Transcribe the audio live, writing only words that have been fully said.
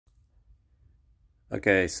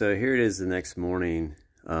Okay, so here it is the next morning.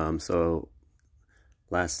 So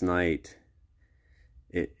last night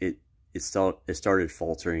it started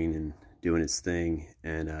faltering and doing its thing,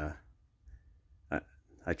 and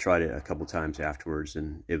I tried it a couple times afterwards,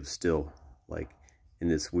 and it was still like in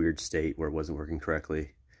this weird state where it wasn't working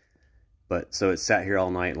correctly. But so it sat here all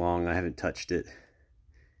night long. I haven't touched it,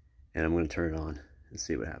 and I'm going to turn it on and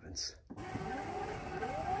see what happens.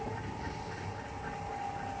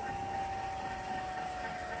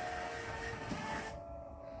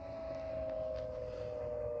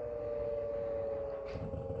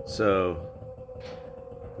 So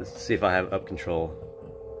let's see if I have up control.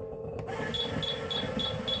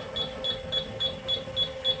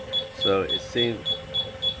 So it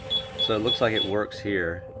looks like it works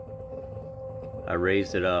here. I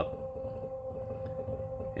raised it up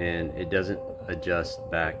and it doesn't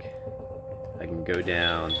adjust back. I can go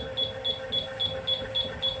down.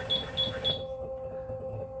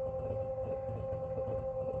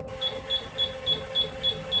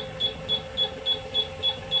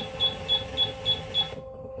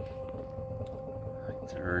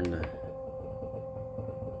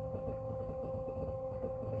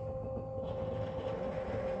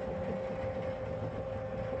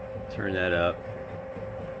 Turn that up.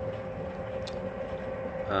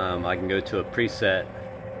 I can go to a preset.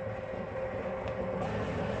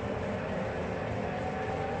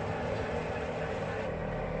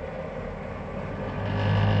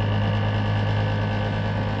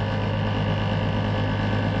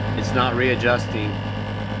 It's not readjusting.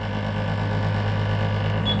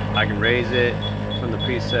 I can raise it from the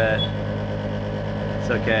preset. It's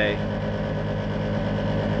okay.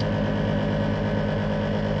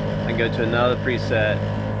 I can go to another preset.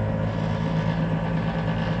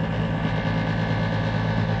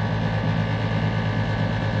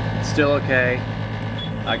 It's still okay.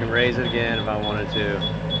 I can raise it again if I wanted to.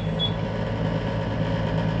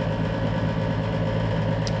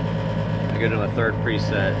 I go to my third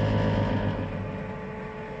preset.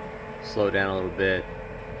 Slow down a little bit.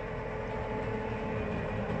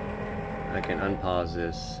 I can unpause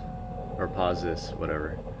this or pause this,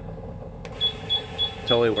 whatever.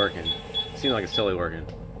 Totally working. Seems like it's totally working.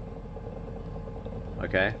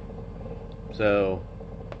 Okay. So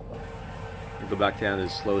we'll go back down to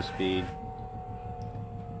slow speed.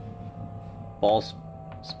 Ball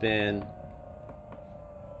spin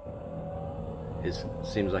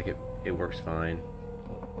seems like it works fine.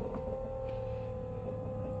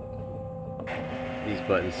 These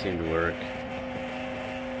buttons seem to work.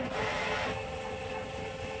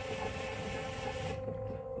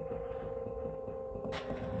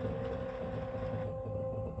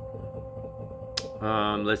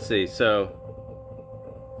 Let's see, so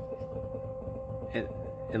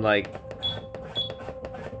and like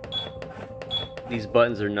these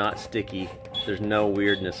buttons are not sticky. There's no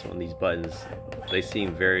weirdness on these buttons. They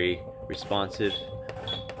seem very responsive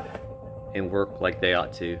and work like they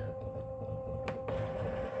ought to.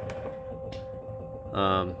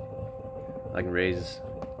 I can raise,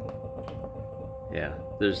 yeah,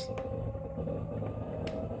 there's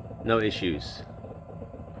no issues.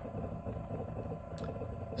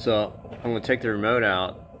 So I'm going to take the remote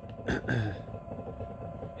out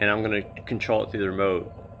and I'm going to control it through the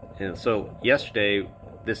remote. And so yesterday,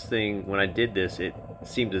 this thing, when I did this, it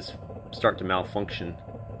seemed to start to malfunction.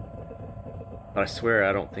 But I swear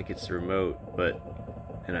I don't think it's the remote,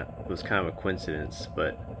 and it was kind of a coincidence,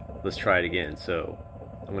 but let's try it again. So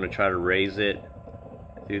I'm going to try to raise it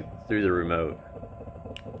through the remote.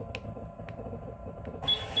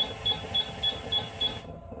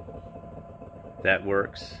 That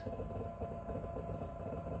works.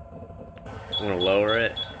 I'm going to lower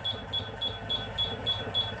it.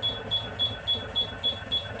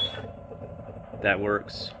 That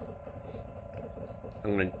works.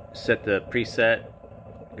 I'm going to set the preset.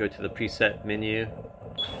 Go to the preset menu.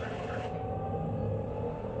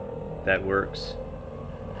 That works.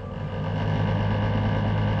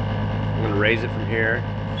 I'm going to raise it from here.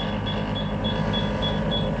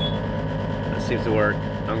 That seems to work.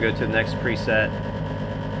 I'm going to go to the next preset.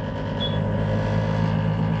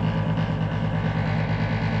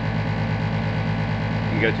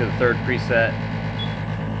 You go to the third preset.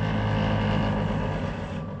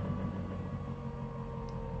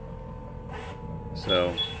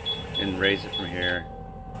 So, and raise it from here.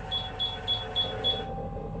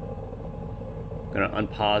 I'm going to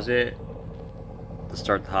unpause it to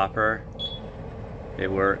start the hopper. It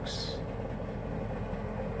works.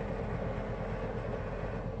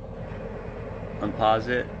 Unpause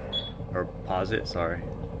it, or pause it, sorry.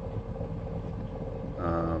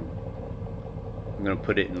 I'm gonna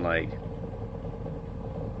put it in like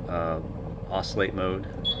oscillate mode.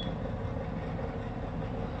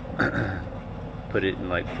 Put it in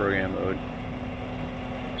like program mode.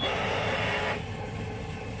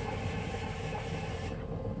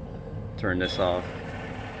 Turn this off.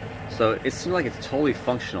 So it seems like it's totally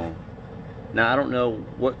functional. Now I don't know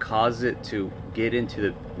what causes it to get into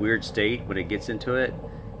the weird state when it gets into it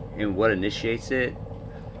and what initiates it.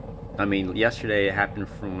 I mean, yesterday it happened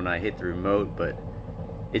from when I hit the remote, but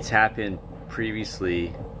it's happened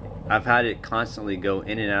previously. I've had it constantly go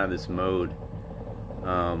in and out of this mode,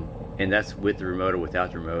 and that's with the remote or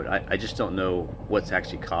without the remote. I just don't know what's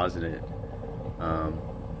actually causing it.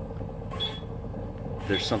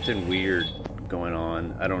 There's something weird going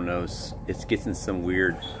on. I don't know. It gets in some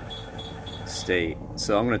weird state.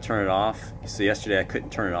 So I'm going to turn it off. So yesterday I couldn't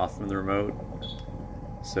turn it off from the remote.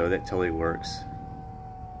 So that totally works.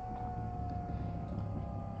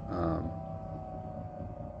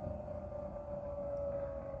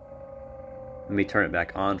 Let me turn it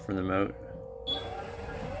back on from the remote.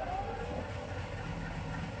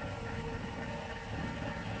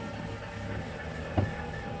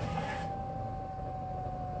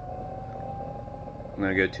 I'm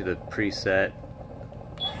going to go to the preset.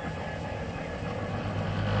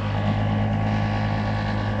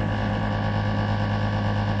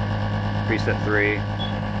 Preset 3.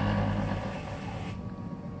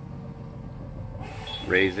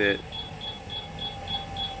 Raise it.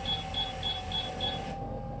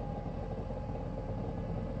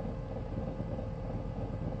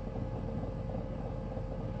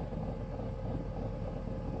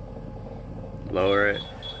 Lower it.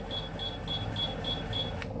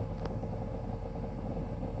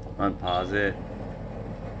 Unpause it.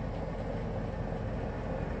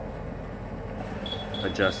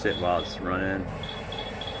 Adjust it while it's running.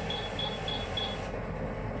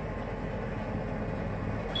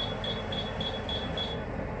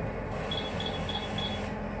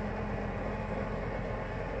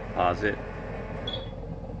 Pause it.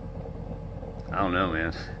 I don't know,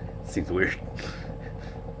 man. It seems weird.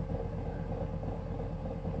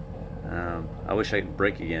 I wish I could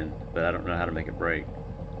break again, but I don't know how to make it break.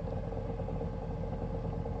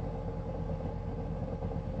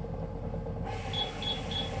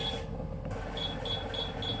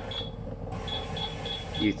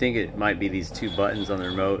 You think it might be these two buttons on the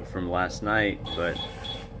remote from last night, but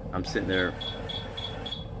I'm sitting there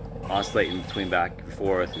oscillating between back and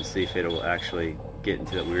forth and see if it will actually get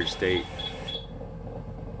into that weird state.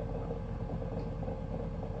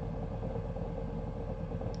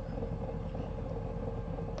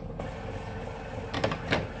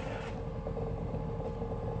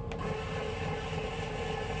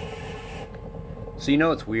 So you know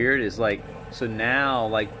what's weird is like, so now,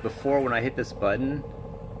 like before when I hit this button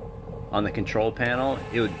on the control panel,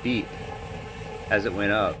 it would beep as it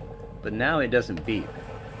went up, but now it doesn't beep.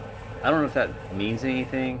 I don't know if that means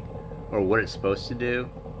anything or what it's supposed to do.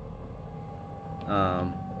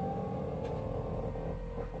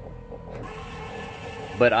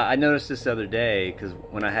 But I noticed this the other day because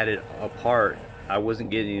when I had it apart, I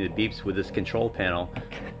wasn't getting any beeps with this control panel,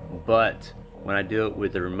 but when I do it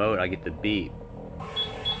with the remote, I get the beep.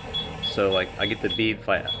 So like I get the beep if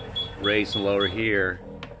I raise and lower here,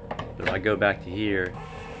 but if I go back to here,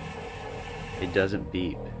 it doesn't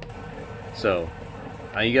beep. So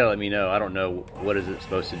you gotta let me know. I don't know what is it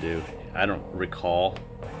supposed to do. I don't recall.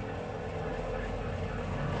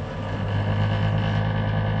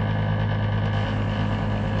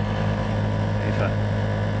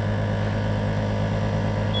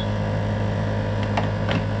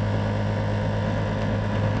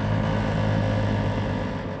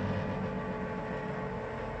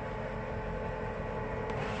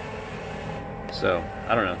 So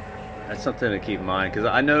I don't know. That's something to keep in mind, because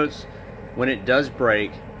I notice when it does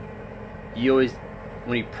break, you always,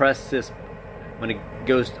 when you press this, when it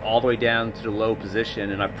goes all the way down to the low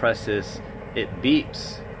position and I press this, it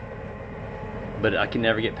beeps, but I can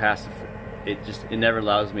never get past it. It never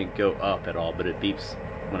allows me to go up at all, but it beeps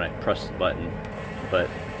when I press the button. But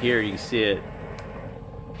here you can see it,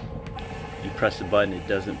 you press the button, it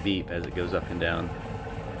doesn't beep as it goes up and down.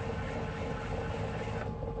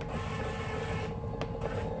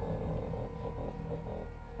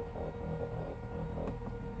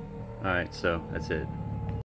 Alright, so that's it.